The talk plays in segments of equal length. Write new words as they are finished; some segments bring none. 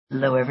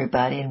Hello,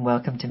 everybody, and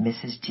welcome to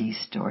Mrs. G's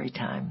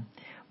Storytime.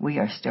 We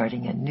are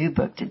starting a new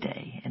book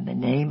today, and the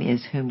name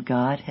is Whom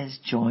God Has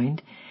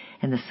Joined,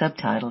 and the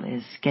subtitle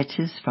is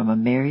Sketches from a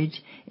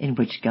Marriage in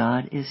Which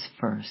God is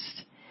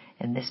First.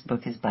 And this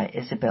book is by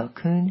Isabel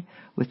Kuhn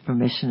with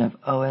permission of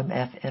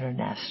OMF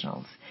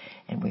Internationals.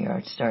 And we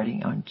are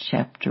starting on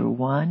Chapter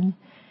 1,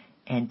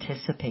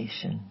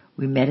 Anticipation.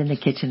 We met in the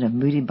kitchen of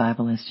Moody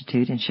Bible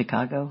Institute in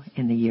Chicago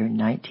in the year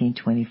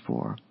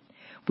 1924.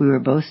 We were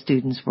both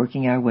students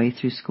working our way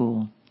through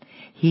school.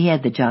 He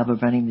had the job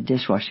of running the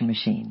dishwashing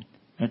machine.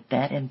 At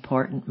that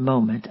important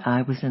moment,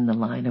 I was in the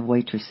line of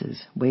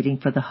waitresses, waiting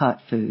for the hot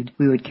food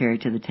we would carry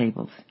to the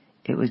tables.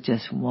 It was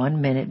just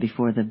 1 minute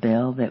before the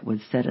bell that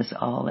would set us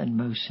all in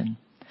motion.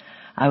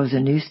 I was a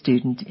new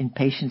student,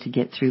 impatient to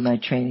get through my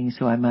training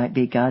so I might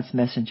be God's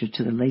messenger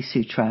to the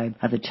Lesu tribe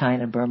of the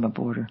China-Burma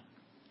border.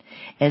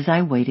 As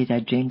I waited, I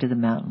dreamed of the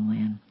mountain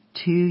land.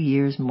 2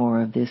 years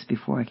more of this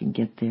before I can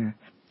get there,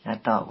 I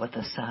thought with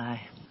a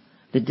sigh.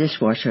 The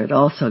dishwasher had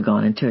also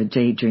gone into a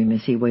daydream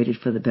as he waited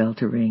for the bell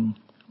to ring.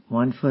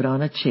 1 foot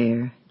on a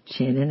chair,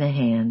 chin in a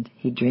hand,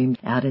 he dreamed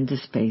out into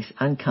space,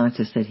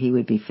 unconscious that he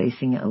would be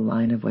facing a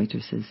line of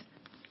waitresses.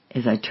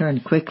 As I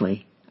turned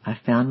quickly, I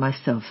found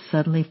myself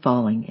suddenly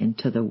falling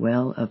into the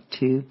well of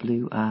 2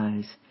 blue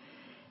eyes.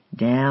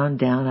 Down,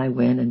 down I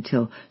went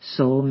until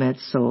soul met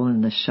soul,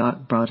 and the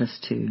shock brought us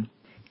to.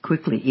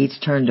 Quickly each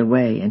turned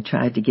away and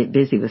tried to get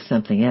busy with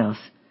something else.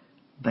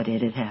 But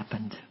it had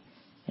happened.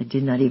 I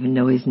did not even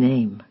know his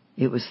name.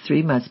 It was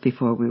 3 months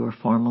before we were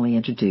formally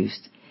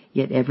introduced,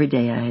 yet every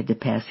day I had to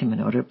pass him in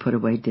order to put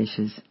away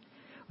dishes.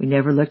 We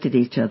never looked at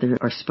each other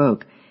or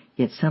spoke,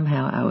 yet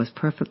somehow I was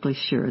perfectly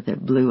sure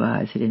that Blue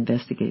Eyes had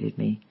investigated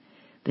me,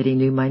 that he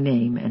knew my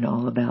name and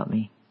all about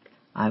me.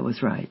 I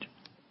was right.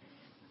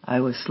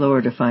 I was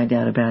slower to find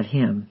out about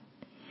him.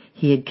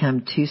 He had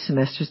come 2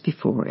 semesters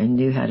before and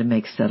knew how to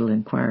make subtle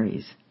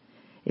inquiries.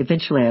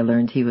 Eventually I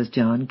learned he was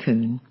John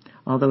Kuhn,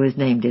 although his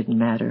name didn't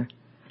matter.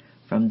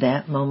 From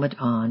that moment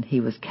on,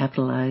 he was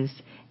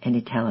capitalized and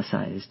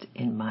italicized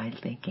in my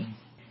thinking.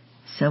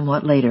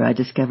 Somewhat later, I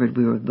discovered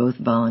we were both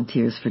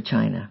volunteers for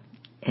China,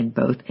 and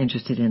both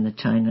interested in the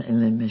China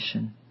Inland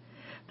Mission.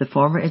 The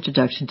former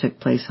introduction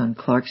took place on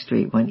Clark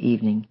Street one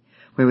evening,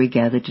 where we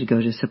gathered to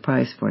go to a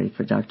surprise party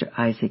for Dr.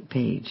 Isaac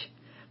Page.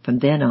 From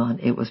then on,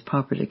 it was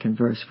proper to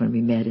converse when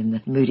we met in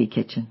the Moody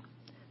kitchen.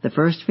 The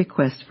first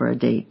request for a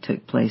date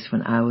took place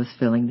when I was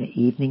filling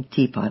the evening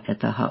teapot at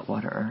the hot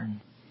water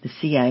urn. The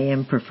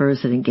CIM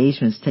prefers that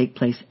engagements take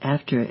place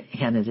after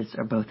candidates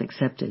are both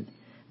accepted.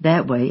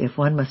 That way, if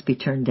one must be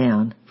turned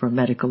down, for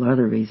medical or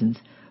other reasons,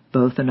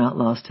 both are not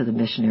lost to the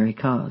missionary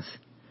cause.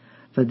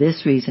 For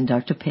this reason,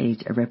 Dr.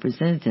 Page, a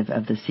representative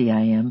of the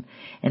CIM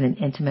and an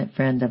intimate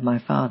friend of my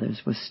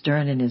father's, was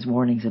stern in his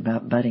warnings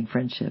about budding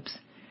friendships.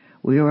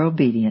 We were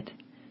obedient.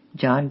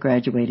 John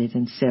graduated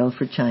and sailed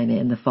for China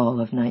in the fall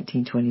of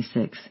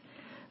 1926.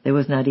 There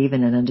was not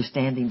even an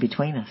understanding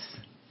between us.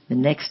 The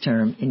next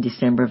term, in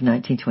December of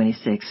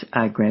 1926,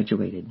 I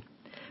graduated.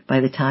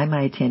 By the time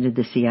I attended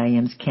the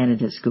CIM's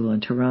candidate school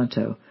in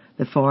Toronto,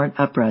 the foreign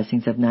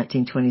uprisings of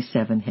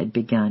 1927 had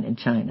begun in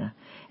China,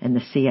 and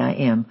the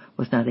CIM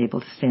was not able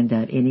to send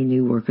out any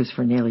new workers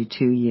for nearly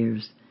 2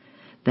 years.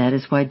 That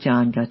is why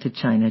John got to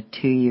China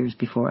 2 years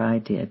before I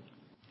did.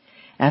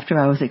 After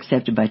I was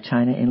accepted by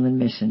China Inland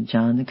Mission,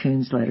 John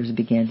Kuhn's letters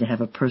began to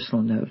have a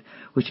personal note,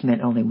 which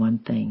meant only one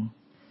thing.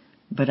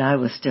 But I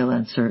was still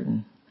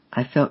uncertain.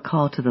 I felt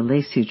called to the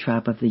Lesu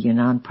tribe of the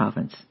Yunnan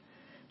province.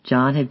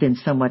 John had been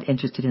somewhat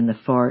interested in the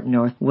far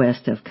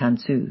northwest of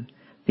Kansu,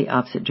 the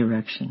opposite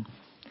direction.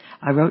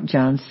 I wrote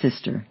John's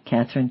sister,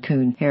 Catherine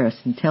Kuhn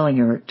Harrison, telling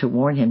her to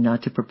warn him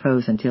not to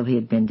propose until he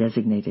had been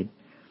designated.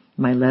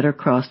 My letter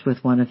crossed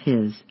with one of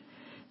his.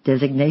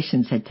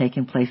 Designations had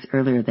taken place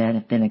earlier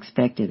than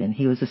expected, and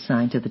he was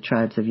assigned to the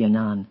tribes of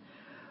Yunnan.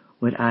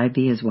 Would I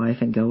be his wife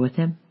and go with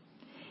him?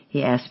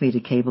 He asked me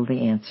to cable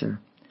the answer.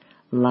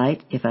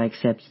 Light if I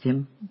accepted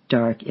him,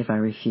 dark if I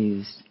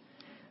refused.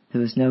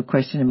 There was no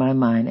question in my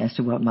mind as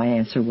to what my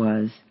answer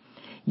was.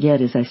 Yet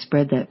as I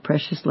spread that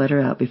precious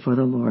letter out before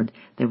the Lord,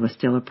 there was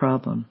still a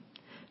problem.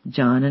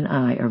 John and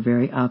I are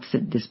very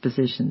opposite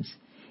dispositions,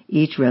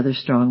 each rather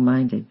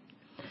strong-minded.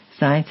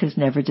 Science has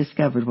never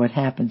discovered what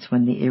happens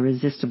when the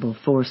irresistible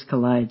force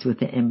collides with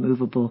the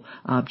immovable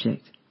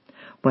object.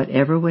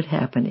 Whatever would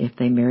happen if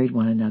they married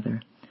one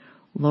another?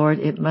 Lord,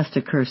 it must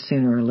occur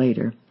sooner or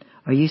later.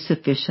 Are you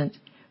sufficient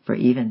for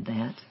even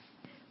that?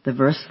 The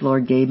verse the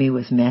Lord gave me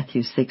was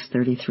Matthew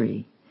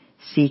 6:33.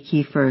 Seek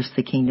ye first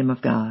the kingdom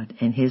of God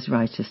and his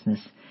righteousness,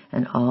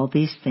 and all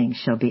these things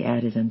shall be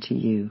added unto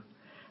you.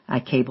 I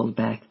cabled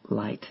back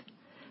light,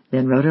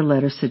 then wrote a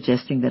letter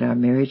suggesting that our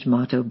marriage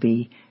motto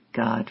be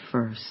God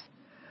first.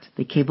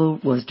 The cable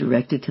was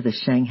directed to the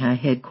Shanghai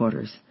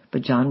headquarters,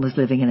 but John was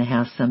living in a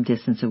house some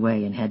distance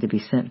away and had to be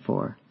sent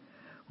for.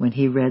 When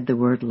he read the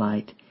word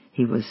light,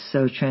 he was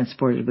so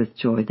transported with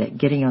joy that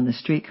getting on the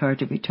streetcar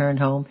to return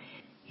home,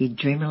 he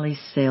dreamily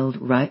sailed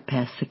right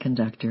past the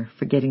conductor,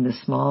 forgetting the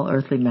small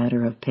earthly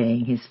matter of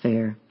paying his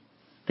fare.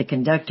 The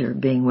conductor,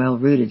 being well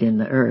rooted in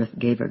the earth,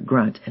 gave a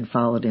grunt and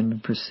followed him in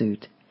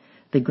pursuit.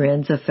 The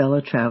grins of fellow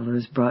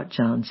travelers brought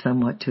John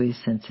somewhat to his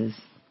senses.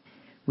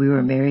 We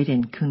were married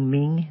in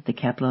Kunming, the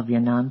capital of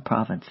Yan'an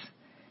province.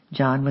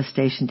 John was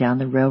stationed down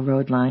the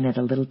railroad line at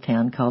a little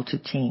town called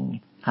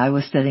Chuqing. I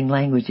was studying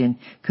language in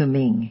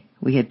Kunming.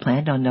 We had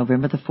planned on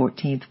November the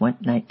 14th,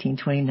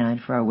 1929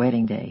 for our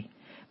wedding day,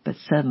 but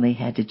suddenly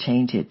had to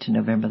change it to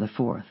November the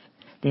 4th.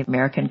 The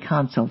American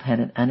consul had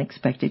an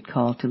unexpected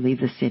call to leave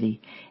the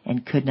city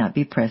and could not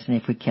be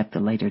present if we kept the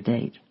later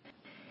date.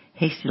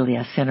 Hastily,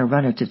 I sent a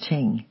runner to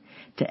Ching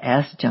to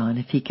ask John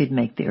if he could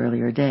make the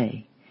earlier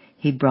day.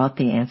 He brought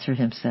the answer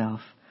himself.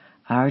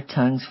 Our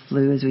tongues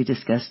flew as we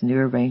discussed new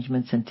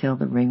arrangements until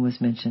the ring was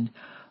mentioned.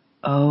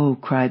 "Oh,"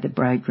 cried the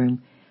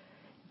bridegroom,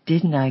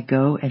 "didn't I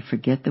go and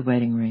forget the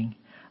wedding ring?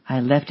 I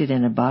left it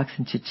in a box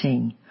in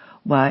Chuqing.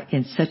 Why,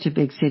 in such a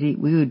big city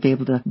we would be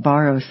able to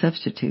borrow a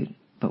substitute."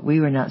 But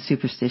we were not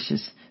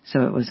superstitious,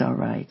 so it was all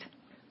right.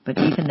 But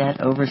even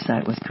that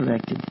oversight was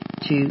corrected.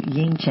 Chu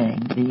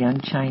Yingchang, the young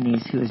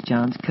Chinese who was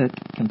John's cook,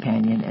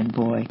 companion, and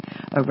boy,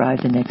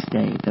 arrived the next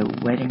day, the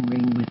wedding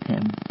ring with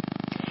him.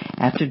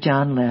 After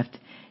John left,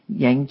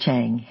 Yang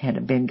Chang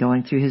had been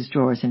going through his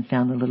drawers and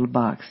found the little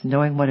box.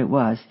 Knowing what it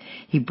was,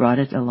 he brought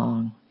it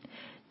along.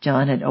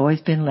 John had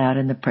always been loud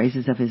in the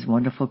praises of his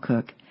wonderful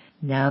cook.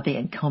 Now the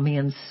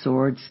encomiums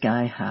soared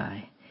sky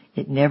high.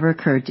 It never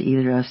occurred to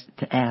either of us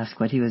to ask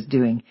what he was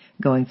doing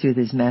going through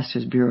his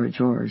master's bureau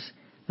drawers.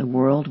 The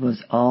world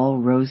was all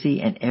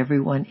rosy and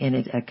everyone in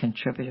it a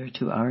contributor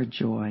to our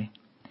joy.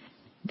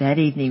 That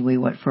evening we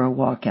went for a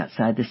walk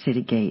outside the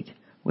city gate,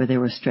 where there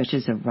were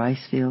stretches of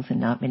rice fields and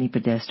not many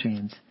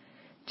pedestrians.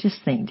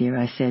 "Just think, dear,"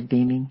 I said,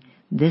 beaming,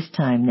 "this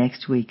time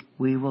next week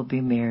we will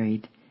be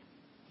married."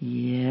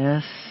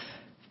 "Yes,"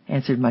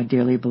 answered my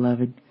dearly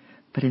beloved,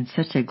 but in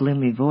such a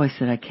gloomy voice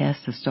that I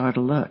cast a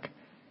startled look.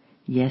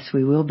 "Yes,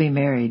 we will be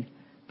married,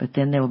 but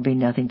then there will be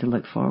nothing to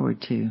look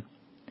forward to."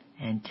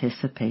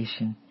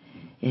 Anticipation.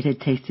 It had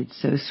tasted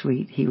so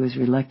sweet he was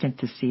reluctant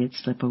to see it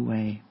slip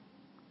away.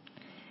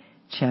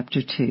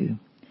 Chapter 2.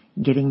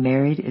 Getting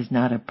married is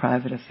not a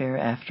private affair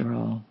after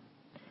all.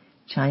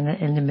 China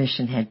and the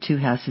mission had 2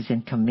 houses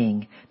in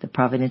Kunming, the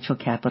provincial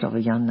capital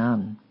of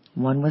Yan'an.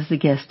 One was the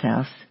guest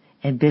house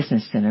and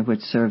business center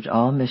which served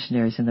all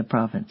missionaries in the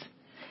province.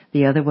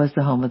 The other was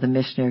the home of the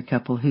missionary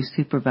couple who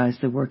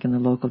supervised the work in the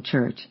local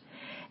church,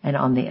 and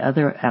on the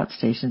other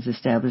outstations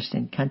established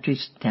in country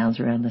towns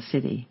around the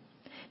city.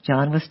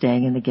 John was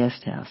staying in the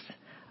guest house.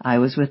 I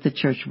was with the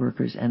church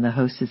workers, and the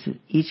hostess at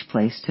each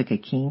place took a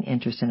keen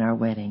interest in our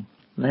wedding.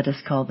 Let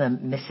us call them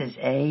Mrs.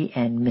 A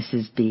and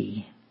Mrs.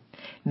 B.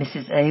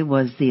 Mrs. A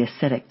was the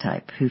ascetic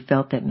type who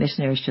felt that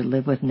missionaries should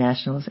live with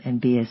nationals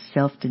and be as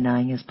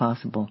self-denying as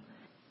possible.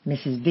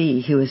 Mrs.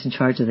 B, who was in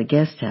charge of the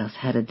guest house,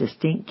 had a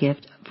distinct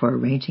gift for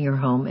arranging her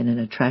home in an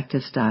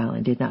attractive style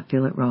and did not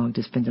feel it wrong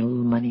to spend a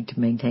little money to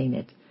maintain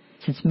it.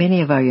 Since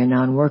many of our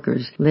Yan'an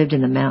workers lived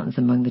in the mountains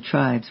among the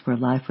tribes where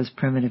life was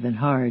primitive and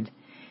hard,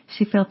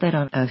 she felt that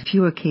on a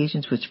few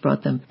occasions which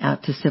brought them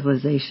out to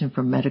civilization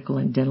for medical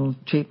and dental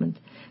treatment,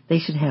 they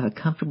should have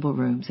comfortable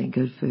rooms and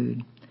good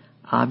food.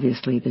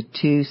 Obviously, the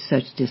 2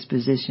 such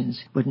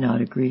dispositions would not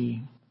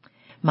agree.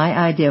 My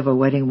idea of a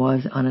wedding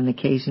was, on an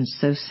occasion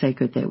so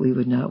sacred that we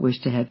would not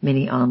wish to have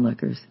many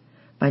onlookers.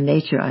 By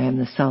nature, I am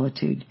the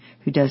solitude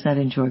who does not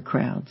enjoy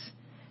crowds.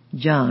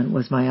 John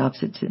was my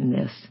opposite in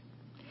this.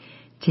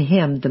 To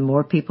him, the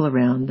more people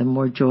around, the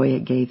more joy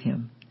it gave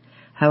him.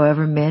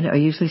 However, men are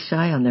usually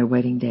shy on their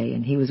wedding day,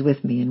 and he was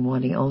with me in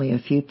wanting only a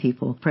few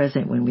people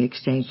present when we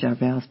exchanged our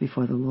vows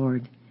before the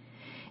Lord.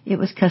 It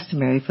was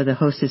customary for the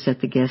hostess at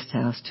the guest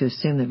house to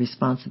assume the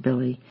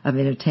responsibility of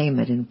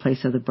entertainment in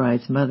place of the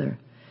bride's mother,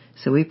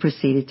 so we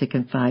proceeded to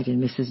confide in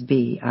Mrs.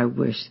 B our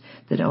wish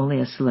that only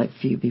a select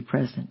few be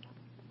present.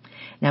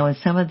 Now, in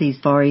some of these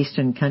Far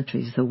Eastern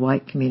countries, the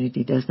white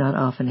community does not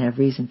often have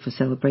reason for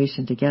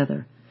celebration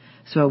together,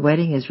 so a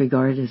wedding is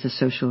regarded as a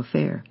social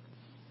affair.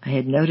 I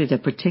had noted a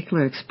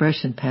particular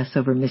expression pass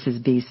over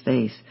Mrs. B's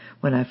face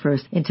when I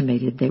first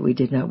intimated that we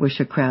did not wish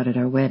a crowd at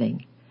our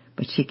wedding,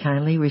 but she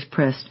kindly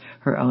repressed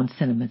her own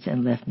sentiments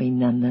and left me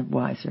none the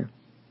wiser.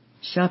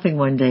 Shopping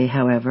one day,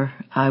 however,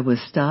 I was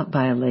stopped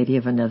by a lady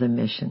of another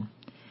mission.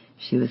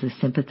 She was a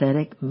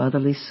sympathetic,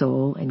 motherly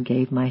soul and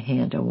gave my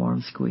hand a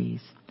warm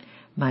squeeze.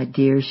 "My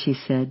dear," she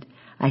said,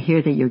 "I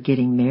hear that you're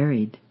getting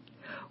married."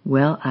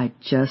 "Well, I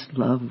just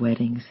love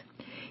weddings.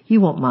 You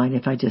won't mind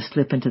if I just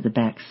slip into the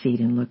back seat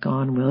and look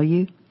on, will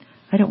you?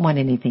 I don't want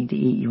anything to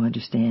eat, you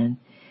understand."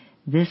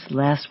 This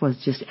last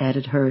was just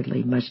added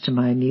hurriedly, much to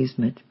my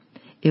amusement.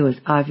 It was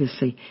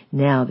obviously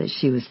now that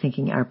she was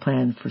thinking our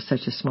plan for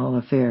such a small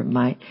affair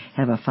might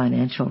have a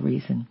financial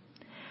reason.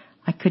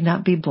 I could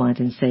not be blunt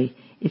and say,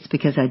 "It's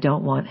because I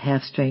don't want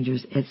half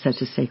strangers at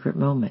such a sacred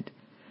moment."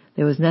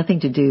 There was nothing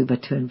to do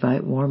but to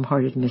invite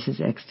warm-hearted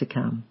Mrs. X to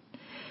come.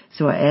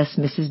 So I asked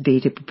Mrs.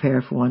 B to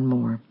prepare for one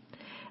more.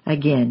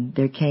 Again,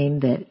 there came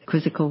that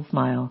quizzical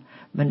smile,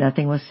 but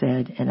nothing was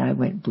said, and I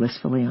went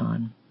blissfully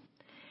on.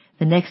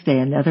 The next day,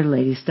 another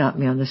lady stopped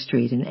me on the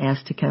street and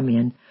asked to come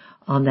in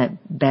on that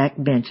back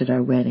bench at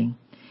our wedding.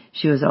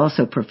 She was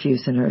also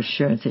profuse in her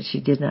assurance that she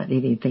did not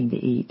need anything to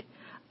eat.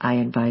 I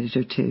invited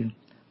her too.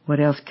 What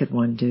else could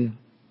one do?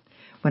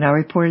 When I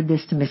reported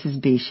this to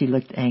Mrs. B, she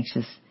looked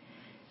anxious.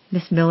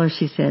 Miss Miller,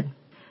 she said,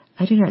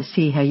 I do not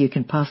see how you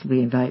can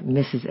possibly invite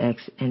Mrs.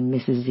 X and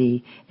Mrs.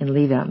 Z and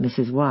leave out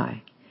Mrs.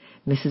 Y.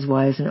 Mrs.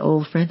 Y is an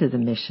old friend of the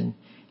mission.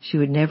 She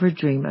would never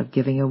dream of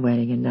giving a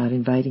wedding and not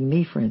inviting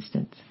me, for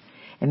instance.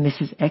 And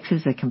Mrs. X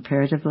is a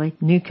comparatively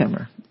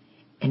newcomer.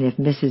 And if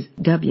Mrs.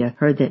 W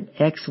heard that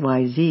X,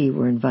 Y, Z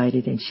were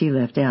invited and she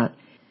left out,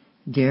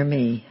 dear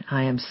me,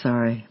 I am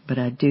sorry, but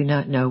I do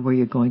not know where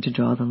you're going to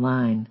draw the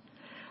line.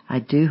 I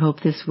do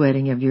hope this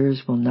wedding of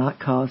yours will not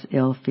cause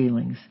ill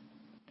feelings.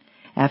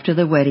 After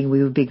the wedding,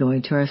 we would be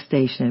going to our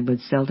station and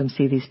would seldom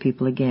see these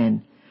people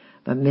again,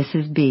 but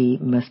Mrs. B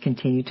must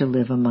continue to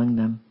live among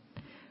them.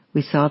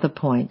 We saw the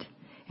point,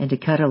 and to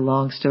cut a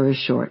long story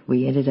short,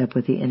 we ended up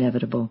with the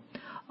inevitable.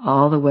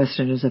 All the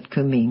Westerners of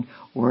Kunming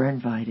were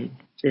invited.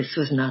 This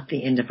was not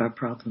the end of our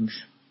problems.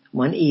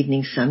 One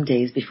evening, some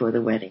days before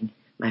the wedding,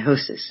 my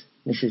hostess,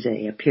 Mrs.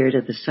 A, appeared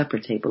at the supper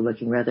table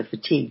looking rather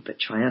fatigued but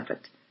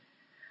triumphant.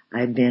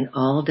 I had been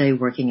all day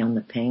working on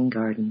the Pang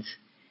Gardens,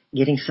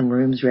 getting some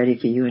rooms ready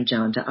for you and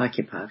John to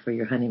occupy for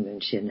your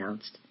honeymoon, she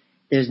announced.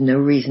 There's no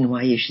reason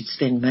why you should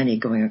spend money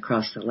going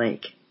across the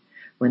lake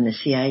when the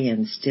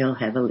CINs still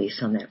have a lease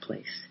on that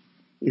place.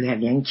 You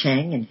have Yang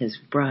Chang and his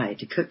bride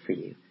to cook for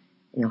you,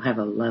 and you'll have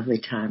a lovely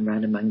time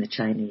right among the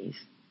Chinese.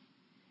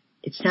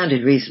 It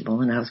sounded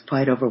reasonable, and I was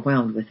quite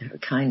overwhelmed with her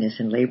kindness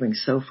in laboring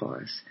so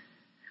for us.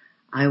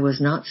 I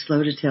was not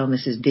slow to tell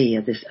Mrs. B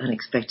of this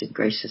unexpected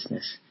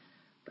graciousness,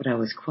 but I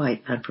was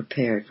quite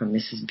unprepared for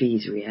Mrs.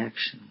 B's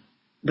reaction.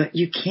 But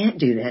you can't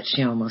do that,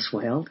 she almost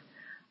wailed.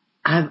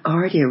 I've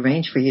already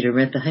arranged for you to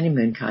rent the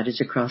honeymoon cottage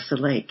across the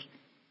lake.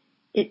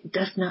 It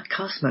does not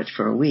cost much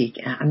for a week.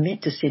 I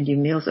meant to send you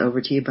meals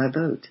over to you by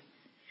boat.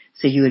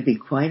 So you would be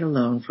quite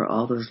alone for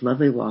all those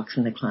lovely walks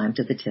and the climb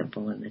to the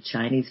temple and the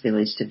Chinese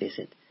village to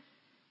visit.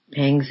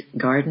 Pang's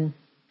garden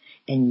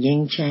and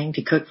Ying Chang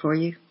to cook for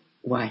you?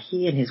 Why,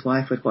 he and his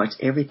wife would watch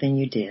everything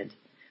you did,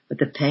 with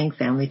the Pang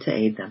family to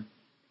aid them.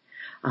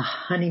 A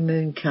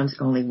honeymoon comes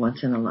only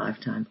once in a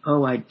lifetime.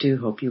 Oh, I do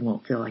hope you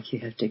won't feel like you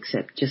have to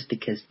accept just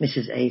because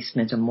Mrs. A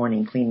spent a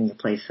morning cleaning the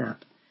place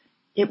up.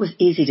 It was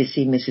easy to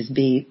see Mrs.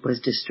 B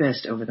was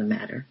distressed over the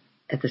matter.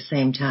 At the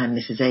same time,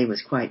 Mrs. A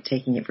was quite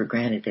taking it for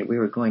granted that we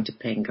were going to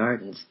Pang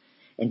Gardens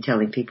and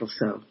telling people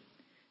so.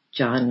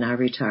 John and I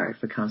retired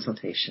for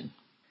consultation.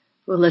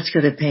 Well, let's go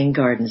to Pang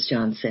Gardens,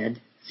 John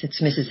said,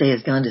 since Mrs. A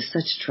has gone to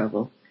such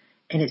trouble,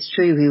 and it's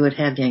true we would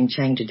have Yang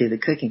Chang to do the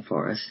cooking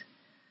for us.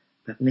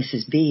 But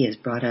Mrs. B has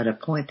brought out a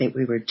point that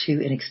we were too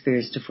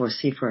inexperienced to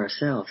foresee for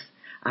ourselves,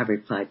 I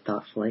replied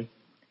thoughtfully.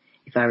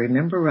 If I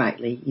remember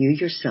rightly, you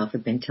yourself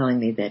have been telling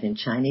me that in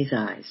Chinese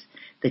eyes,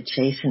 the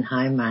chaste and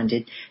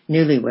high-minded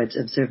newlyweds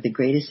observe the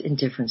greatest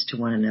indifference to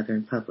one another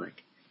in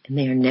public, and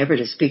they are never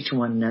to speak to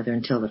one another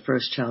until the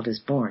first child is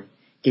born.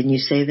 Didn't you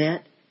say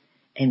that?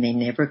 And they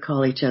never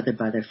call each other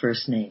by their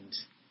first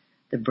names.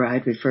 The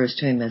bride refers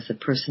to him as a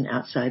person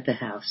outside the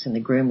house, and the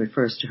groom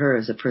refers to her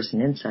as a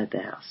person inside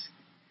the house.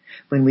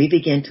 When we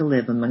begin to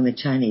live among the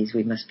Chinese,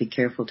 we must be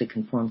careful to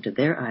conform to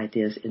their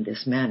ideas in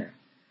this manner.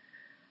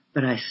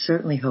 But I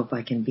certainly hope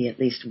I can be at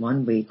least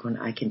 1 week when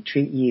I can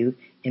treat you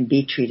and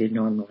be treated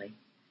normally.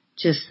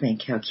 Just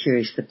think how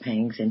curious the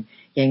Pangs and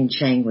Yang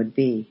Chang would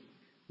be.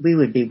 We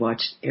would be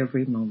watched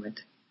every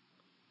moment.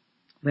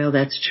 Well,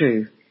 that's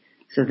true.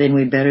 So then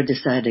we'd better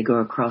decide to go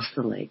across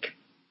the lake.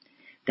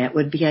 That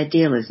would be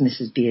ideal, as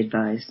Mrs. B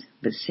advised,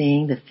 but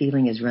seeing the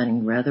feeling is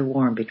running rather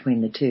warm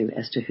between the two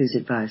as to whose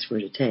advice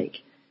we're to take,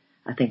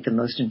 I think the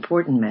most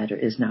important matter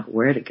is not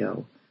where to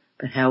go,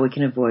 but how we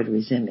can avoid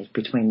resentment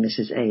between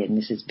Mrs. A and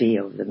Mrs. B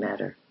over the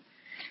matter.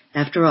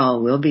 After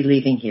all, we'll be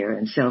leaving here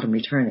and seldom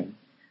returning,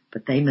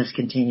 but they must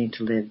continue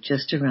to live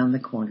just around the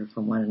corner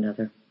from one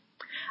another.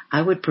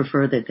 I would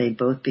prefer that they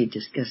both be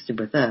disgusted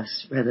with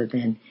us rather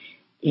than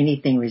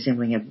anything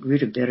resembling a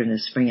root of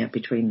bitterness spring up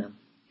between them.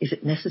 Is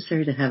it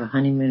necessary to have a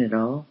honeymoon at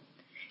all?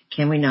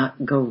 Can we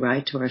not go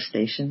right to our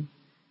station?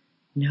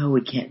 No,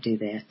 we can't do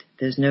that.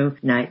 There's no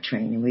night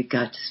train, and we've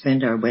got to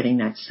spend our wedding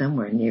night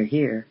somewhere near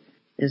here.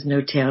 There's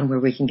no town where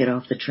we can get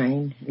off the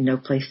train, and no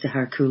place to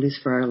hire coolies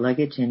for our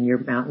luggage and your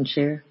mountain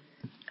share.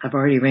 I've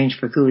already arranged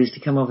for coolies to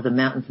come over the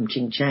mountain from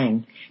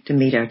Xinjiang to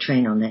meet our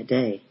train on that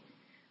day.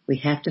 We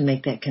have to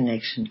make that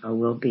connection, or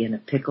we'll be in a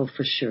pickle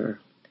for sure.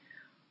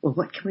 Well,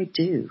 what can we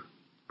do?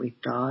 We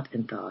thought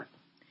and thought.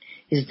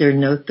 Is there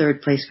no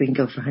third place we can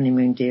go for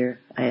honeymoon, dear?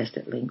 I asked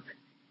at length.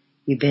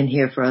 You've been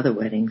here for other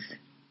weddings.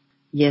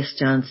 Yes,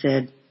 John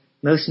said.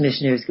 Most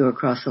missionaries go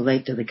across the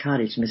lake to the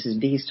cottage Mrs.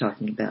 B is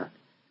talking about.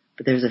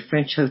 But there's a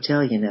French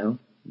hotel, you know.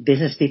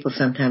 Business people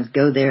sometimes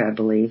go there, I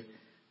believe.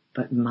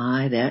 But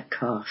my, that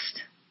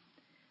cost.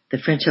 The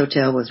French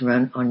hotel was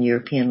run on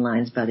European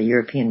lines by the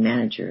European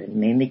manager and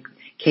mainly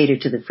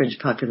catered to the French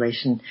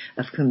population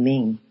of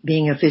Kunming.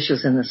 Being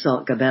officials in the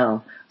salt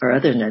gabelle or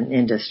other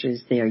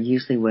industries, they are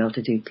usually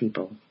well-to-do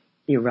people.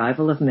 The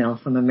arrival of Mel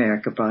from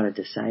America brought a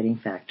deciding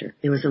factor.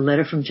 There was a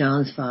letter from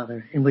John's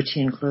father in which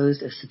he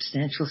enclosed a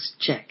substantial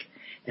check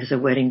as a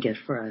wedding gift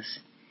for us.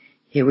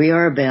 "Here we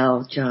are,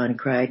 Belle," John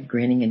cried,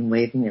 grinning and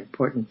waving an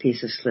important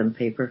piece of slim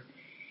paper.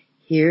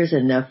 "Here's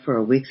enough for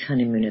a week's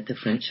honeymoon at the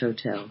French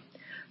hotel."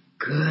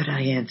 "Good,"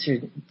 I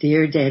answered.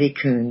 "Dear Daddy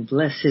Coon,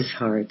 bless his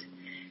heart.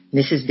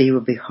 Mrs. B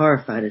will be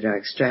horrified at our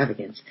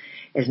extravagance,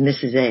 as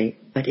Mrs. A,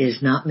 but it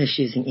is not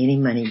misusing any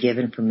money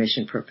given for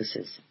mission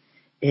purposes.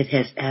 It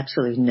has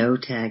absolutely no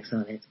tags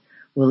on it.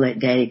 We'll let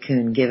Daddy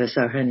Coon give us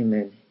our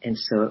honeymoon," and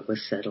so it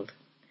was settled.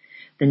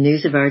 The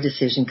news of our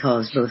decision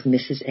caused both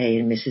Mrs. A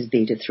and Mrs.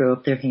 B to throw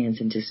up their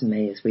hands in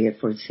dismay as we had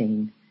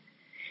foreseen.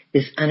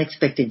 This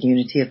unexpected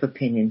unity of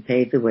opinion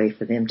paved the way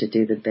for them to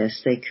do the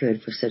best they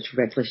could for such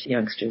reckless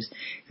youngsters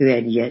who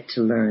had yet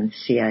to learn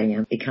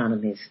CIM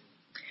economies.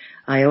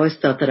 I always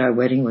thought that our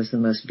wedding was the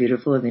most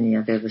beautiful of any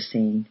I've ever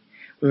seen.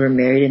 We were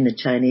married in the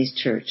Chinese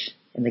church,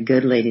 and the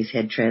good ladies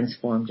had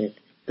transformed it.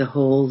 The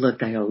whole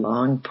looked like a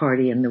long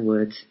party in the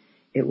woods.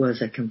 It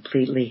was a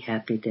completely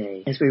happy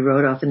day. As we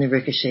rode off in the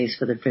ricochets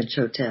for the French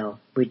hotel,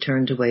 we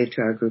turned to wave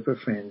to our group of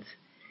friends.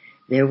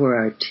 There were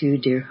our two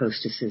dear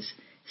hostesses,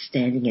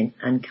 standing in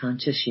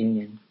unconscious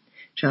union,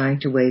 trying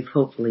to wave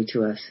hopefully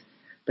to us,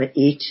 but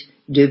each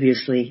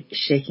dubiously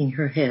shaking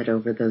her head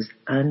over those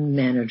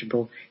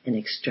unmanageable and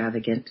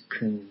extravagant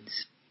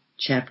coons.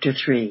 Chapter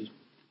 3.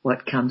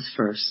 What Comes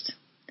First.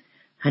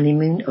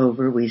 Honeymoon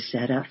over, we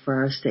set out for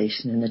our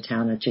station in the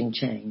town of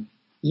Jingchang.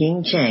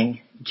 Ying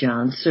Chang,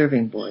 John's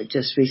serving boy,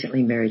 just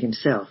recently married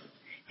himself,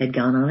 had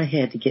gone on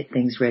ahead to get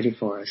things ready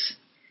for us.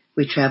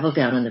 We traveled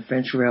down on the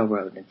French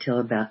railroad until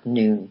about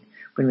noon,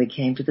 when we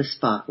came to the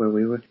spot where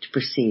we were to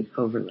proceed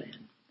overland.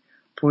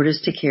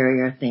 Porters to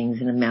carry our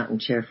things and a mountain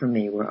chair for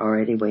me were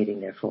already waiting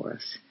there for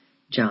us.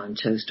 John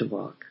chose to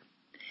walk.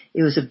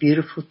 It was a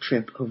beautiful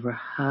trip over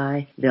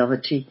high,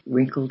 velvety,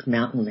 wrinkled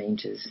mountain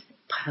ranges,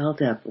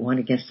 piled up one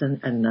against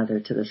another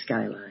to the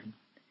skyline.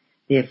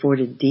 They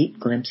afforded deep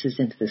glimpses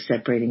into the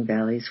separating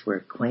valleys where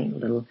quaint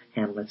little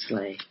hamlets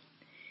lay.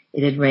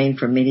 It had rained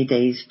for many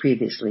days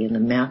previously, and the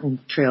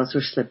mountain trails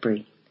were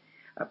slippery.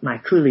 My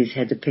coolies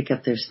had to pick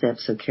up their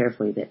steps so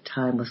carefully that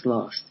time was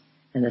lost,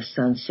 and the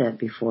sun set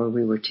before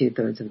we were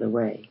 2/3 of the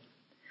way.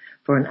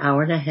 For an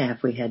hour and a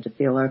half we had to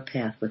feel our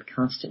path with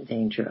constant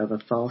danger of a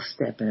false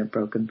step and a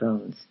broken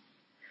bones.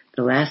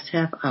 The last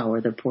half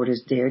hour the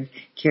porters dared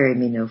carry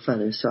me no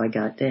further, so I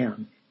got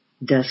down.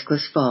 Dusk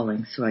was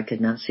falling, so I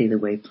could not see the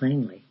way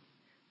plainly.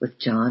 With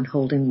John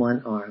holding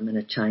one arm and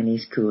a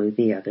Chinese coolie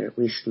the other,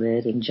 we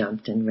slid and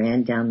jumped and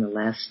ran down the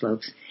last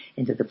slopes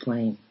into the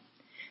plain.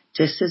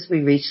 Just as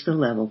we reached the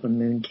level, the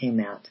moon came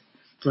out,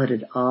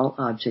 flooded all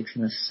objects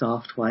in a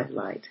soft white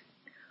light.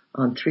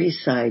 On 3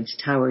 sides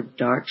towered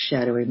dark,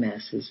 shadowy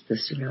masses, the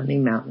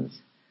surrounding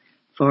mountains.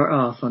 Far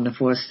off, on the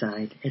 4th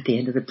side, at the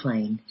end of the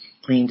plain,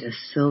 gleamed a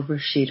silver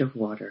sheet of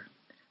water,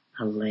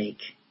 a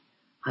lake.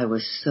 I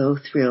was so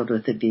thrilled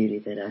with the beauty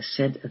that I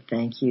sent a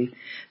thank you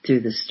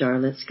through the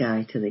starlit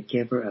sky to the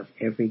giver of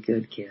every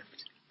good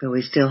gift. But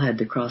we still had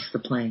to cross the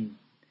plain.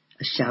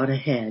 A shout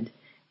ahead,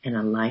 and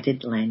a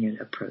lighted lanyard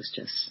approached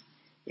us.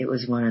 It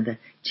was one of the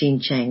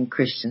Jingchang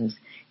Christians,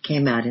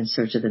 came out in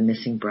search of the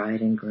missing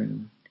bride and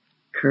groom.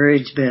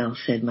 "Courage, Belle,"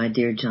 said my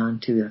dear John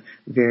to a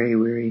very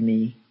weary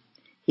me.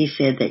 He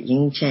said that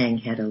Ying Chang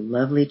had a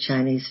lovely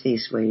Chinese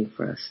feast waiting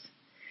for us.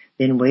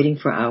 Been waiting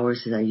for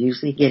hours, as I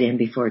usually get in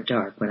before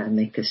dark when I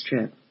make this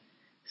trip.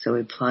 So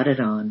we plodded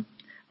on.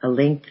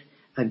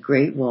 A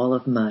great wall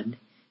of mud.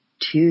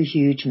 2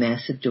 huge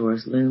massive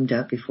doors loomed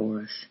up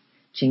before us.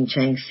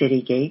 Jingchang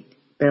City Gate,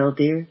 Belle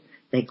dear,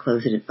 they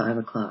close it at 5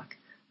 o'clock.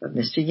 But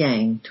Mr.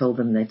 Yang told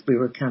them that we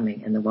were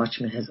coming, and the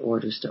watchman has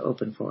orders to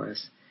open for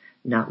us.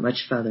 Not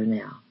much further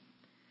now.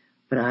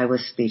 But I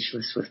was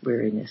speechless with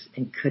weariness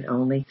and could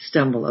only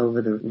stumble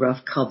over the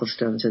rough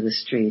cobblestones of the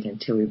street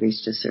until we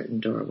reached a certain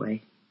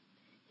doorway.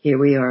 "Here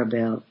we are,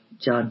 Belle,"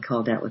 John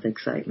called out with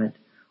excitement.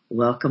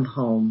 "Welcome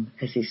home."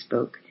 As he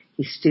spoke,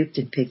 he stooped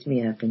and picked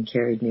me up and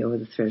carried me over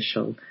the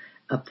threshold,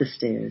 up the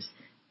stairs.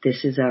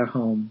 "This is our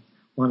home.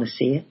 Want to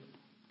see it?"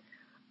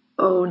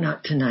 "Oh,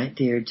 not tonight,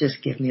 dear.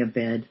 Just give me a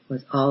bed,"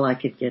 was all I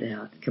could get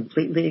out,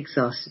 completely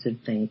exhausted and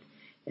faint,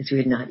 as we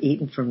had not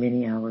eaten for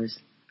many hours.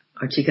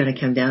 "Aren't you going to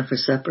come down for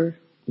supper?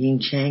 Ying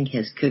Chang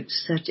has cooked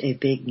such a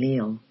big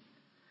meal."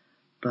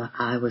 But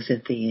I was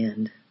at the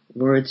end.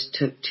 Words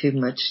took too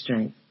much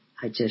strength.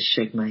 I just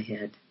shook my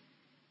head.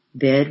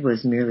 Bed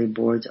was merely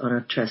boards on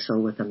a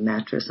trestle with a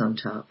mattress on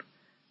top,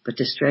 but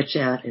to stretch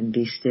out and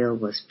be still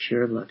was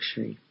pure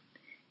luxury.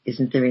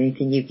 "Isn't there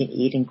anything you can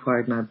eat?"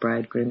 inquired my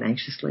bridegroom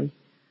anxiously.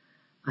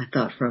 I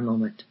thought for a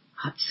moment.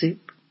 "Hot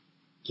soup?"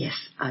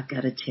 "Yes, I've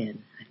got a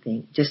tin, I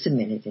think. Just a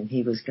minute," and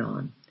he was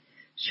gone.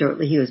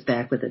 Shortly he was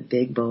back with a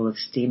big bowl of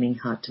steaming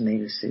hot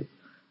tomato soup.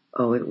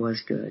 Oh, it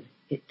was good.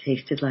 It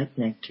tasted like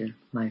nectar,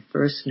 my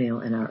first meal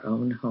in our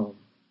own home.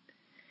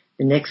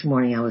 The next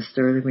morning I was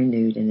thoroughly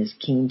renewed and as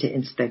keen to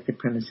inspect the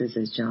premises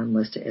as John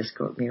was to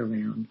escort me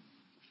around.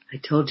 "I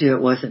told you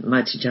it wasn't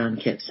much," John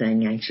kept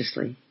saying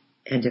anxiously.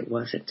 And it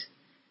wasn't.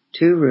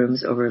 2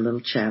 rooms over a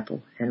little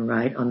chapel, and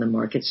right on the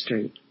market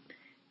street.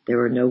 There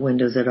were no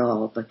windows at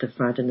all, but the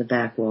front and the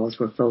back walls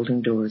were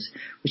folding doors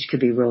which could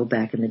be rolled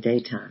back in the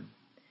daytime.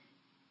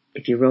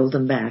 If you rolled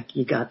them back,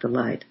 you got the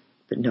light,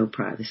 but no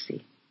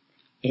privacy.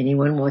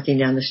 Anyone walking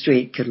down the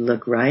street could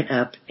look right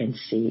up and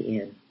see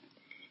in.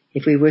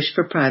 If we wished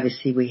for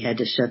privacy, we had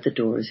to shut the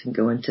doors and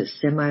go into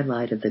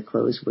semi-light of the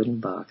closed wooden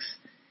box.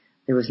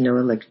 There was no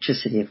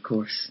electricity, of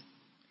course.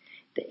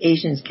 The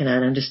Asians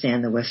cannot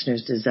understand the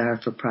Westerners' desire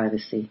for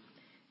privacy.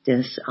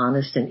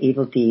 Dishonest and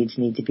evil deeds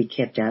need to be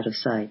kept out of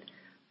sight,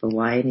 but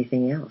why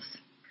anything else?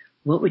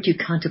 What would you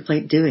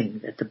contemplate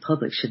doing that the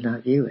public should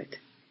not view it?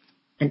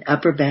 An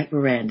upper back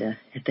veranda,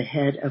 at the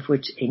head of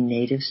which a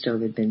native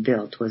stove had been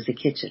built, was the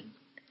kitchen,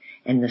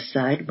 and the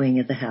side wing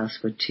of the house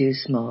were 2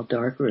 small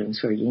dark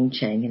rooms where Ying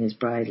Chang and his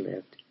bride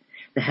lived.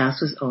 The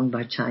house was owned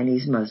by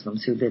Chinese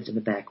Muslims who lived in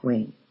the back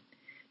wing.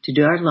 To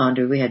do our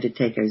laundry, we had to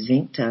take our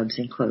zinc tubs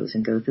and clothes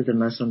and go through the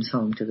Muslims'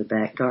 home to the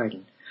back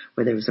garden,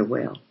 where there was a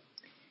well.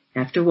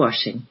 After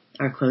washing,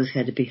 our clothes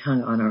had to be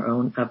hung on our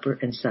own upper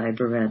and side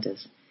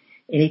verandas.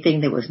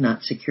 Anything that was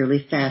not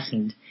securely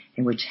fastened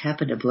and which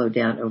happened to blow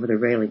down over the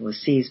railing was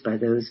seized by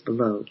those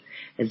below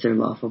as their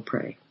lawful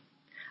prey.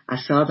 I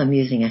saw them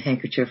using a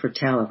handkerchief or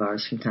towel of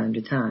ours from time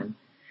to time,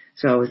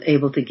 so I was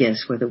able to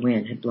guess where the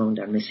wind had blown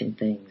our missing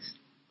things.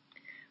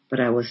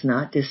 But I was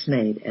not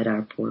dismayed at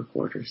our poor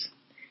quarters.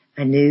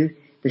 I knew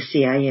the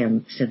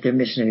CIM sent their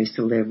missionaries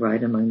to live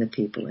right among the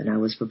people, and I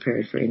was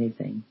prepared for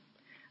anything.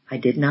 I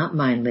did not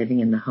mind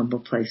living in the humble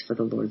place for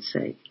the Lord's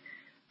sake,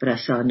 but I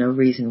saw no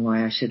reason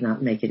why I should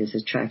not make it as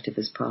attractive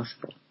as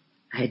possible.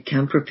 I had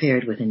come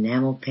prepared with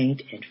enamel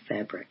paint and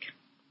fabric.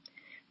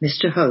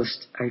 Mr.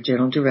 Host, our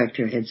general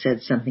director, had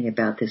said something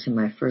about this in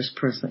my first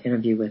personal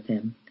interview with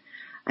him.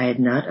 I had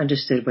not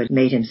understood what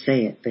made him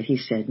say it, but he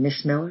said,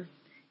 "Miss Miller,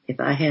 if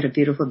I had a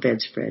beautiful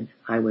bedspread,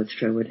 I would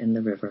throw it in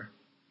the river."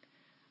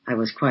 I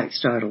was quite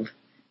startled.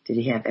 Did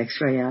he have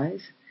X-ray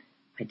eyes?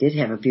 I did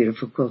have a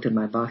beautiful quilt in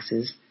my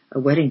boxes, a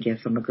wedding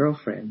gift from a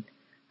girlfriend.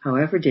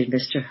 However did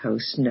Mr.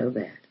 Host know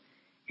that?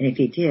 And if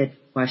he did,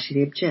 why should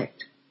he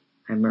object?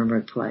 I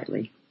murmured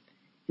politely,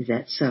 "Is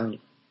that so?"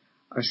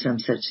 Or some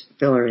such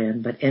filler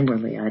in, but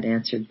inwardly I'd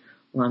answered,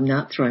 "Well, I'm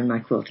not throwing my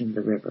quilt into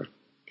the river.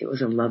 It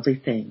was a lovely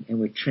thing and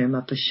would trim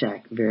up a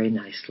shack very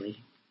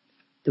nicely."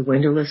 The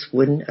windowless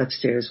wooden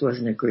upstairs was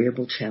an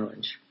agreeable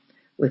challenge.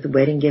 With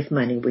wedding gift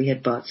money, we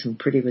had bought some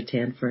pretty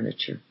rattan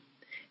furniture.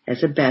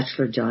 As a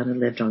bachelor, John had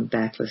lived on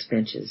backless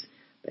benches,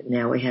 but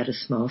now we had a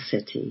small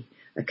settee,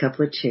 a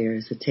couple of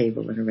chairs, a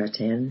table, and a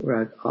rattan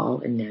rug, all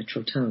in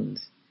natural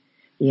tones.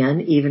 The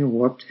uneven,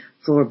 warped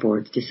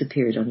floorboards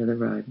disappeared under the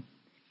rug.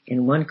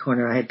 In one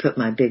corner I had put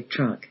my big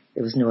trunk.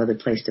 There was no other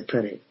place to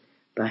put it,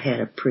 but I had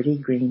a pretty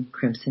green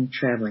crimson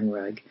traveling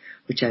rug,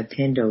 which I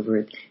pinned over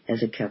it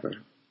as a cover.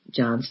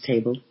 John's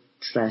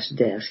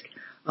table/desk,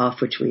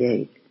 off which we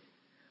ate,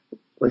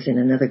 was in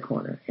another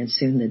corner, and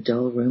soon the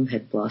dull room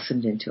had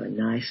blossomed into a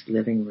nice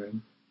living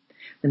room.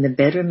 When the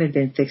bedroom had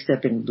been fixed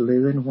up in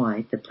blue and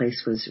white, the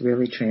place was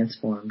really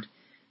transformed.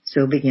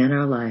 So began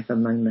our life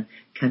among the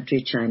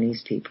country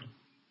Chinese people.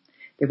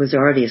 There was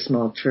already a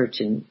small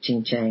church in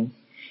Xinjiang,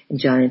 and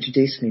John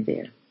introduced me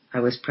there.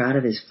 I was proud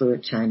of his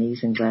fluent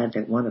Chinese and glad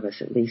that one of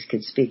us at least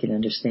could speak and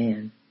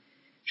understand.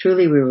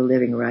 Truly we were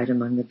living right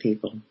among the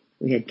people.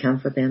 We had come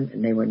for them,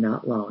 and they were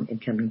not long in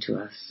coming to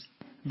us.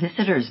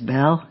 "Visitors'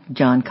 bell,"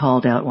 John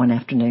called out one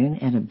afternoon,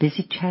 and a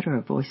busy chatter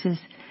of voices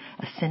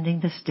ascending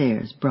the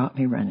stairs brought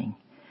me running.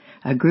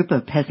 A group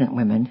of peasant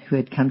women who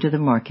had come to the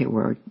market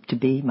were to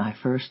be my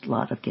first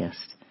lot of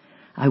guests.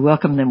 I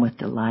welcomed them with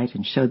delight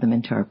and showed them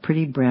into our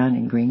pretty brown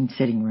and green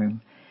sitting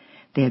room.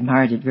 They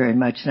admired it very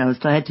much, and I was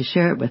glad to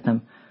share it with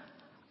them,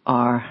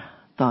 or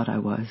thought I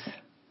was.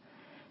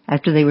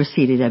 After they were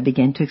seated, I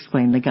began to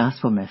explain the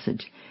gospel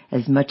message,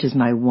 as much as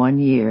my 1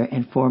 year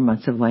and 4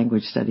 months of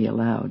language study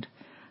allowed.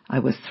 I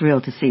was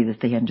thrilled to see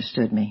that they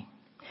understood me.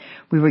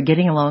 We were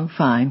getting along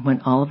fine when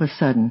all of a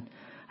sudden,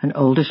 an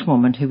oldish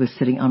woman who was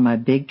sitting on my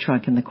big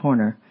trunk in the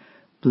corner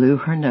blew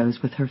her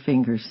nose with her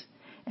fingers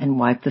and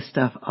wiped the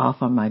stuff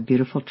off on my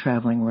beautiful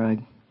traveling rug.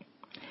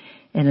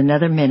 In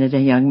another minute, a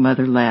young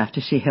mother laughed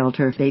as she held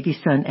her baby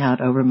son out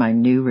over my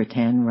new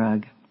rattan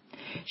rug.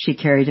 She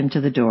carried him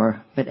to the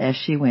door, but as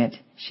she went,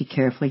 she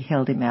carefully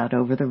held him out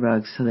over the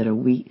rug so that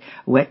a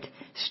wet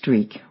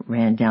streak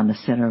ran down the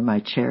center of my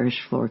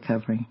cherished floor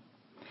covering.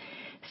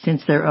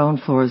 Since their own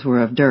floors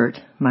were of dirt,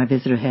 my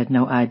visitor had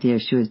no idea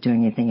she was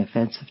doing anything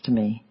offensive to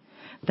me.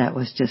 That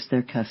was just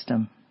their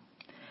custom.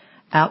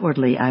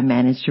 Outwardly, I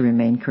managed to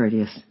remain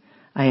courteous.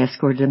 I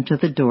escorted them to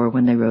the door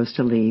when they rose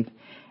to leave,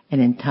 and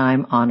in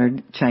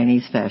time-honored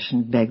Chinese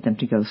fashion begged them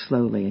to go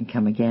slowly and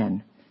come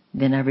again.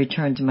 Then I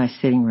returned to my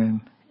sitting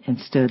room and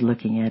stood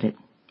looking at it.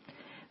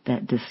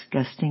 That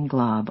disgusting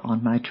glob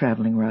on my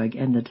traveling rug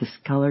and the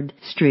discolored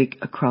streak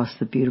across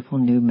the beautiful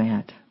new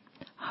mat.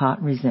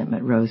 Hot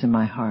resentment rose in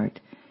my heart,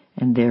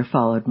 and there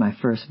followed my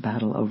first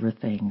battle over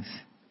things.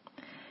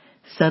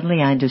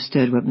 Suddenly I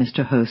understood what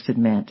Mr. Host had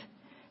meant.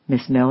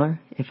 "Miss Miller,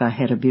 if I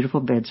had a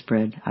beautiful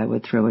bedspread, I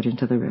would throw it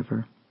into the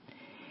river."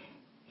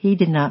 He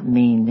did not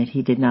mean that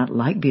he did not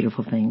like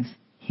beautiful things.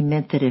 He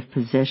meant that if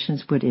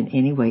possessions would in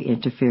any way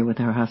interfere with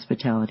our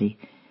hospitality,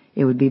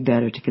 it would be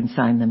better to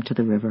consign them to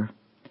the river.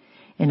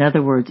 In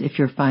other words, if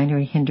your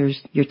finery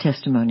hinders your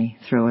testimony,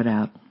 throw it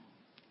out.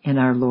 In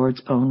our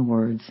Lord's own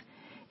words,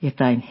 if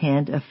thine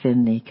hand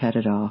offend thee, cut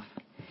it off.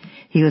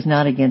 He was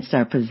not against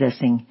our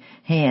possessing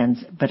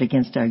hands, but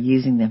against our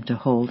using them to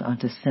hold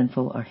onto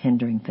sinful or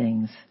hindering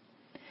things.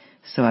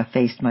 So I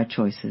faced my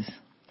choices.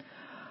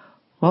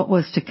 What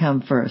was to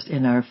come first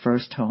in our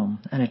first home?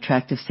 An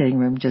attractive sitting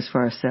room just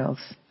for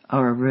ourselves,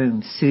 or a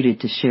room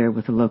suited to share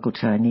with the local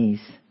Chinese?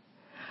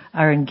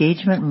 Our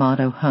engagement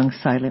motto hung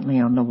silently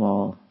on the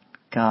wall: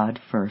 God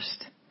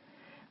first.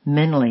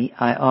 Mentally,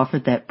 I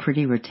offered that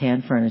pretty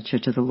rattan furniture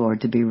to the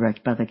Lord to be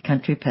wrecked by the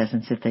country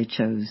peasants if they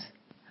chose.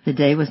 The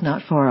day was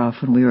not far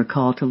off when we were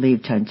called to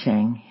leave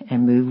Changcheng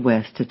and move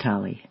west to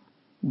Tali.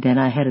 Then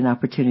I had an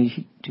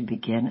opportunity to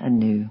begin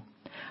anew.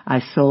 I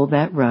sold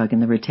that rug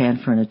and the rattan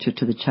furniture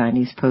to the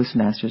Chinese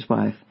postmaster's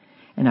wife,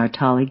 and our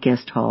Tali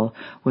guest hall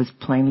was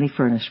plainly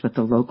furnished with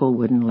the local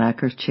wooden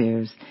lacquer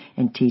chairs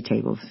and tea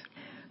tables,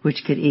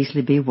 which could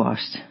easily be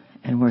washed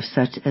and were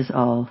such as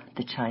all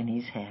the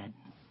Chinese had.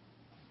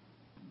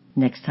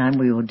 Next time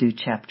we will do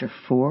Chapter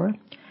 4,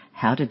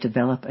 How to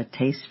Develop a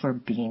Taste for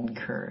Bean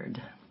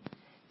Curd.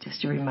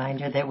 Just a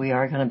reminder that we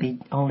are going to be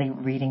only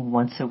reading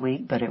once a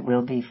week, but it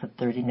will be for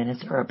 30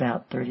 minutes or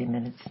about 30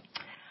 minutes.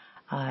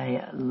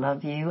 I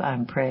love you.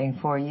 I'm praying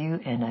for you,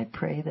 and I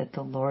pray that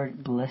the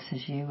Lord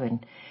blesses you.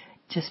 And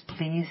just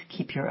please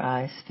keep your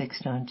eyes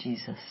fixed on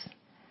Jesus.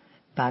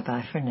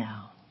 Bye-bye for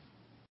now.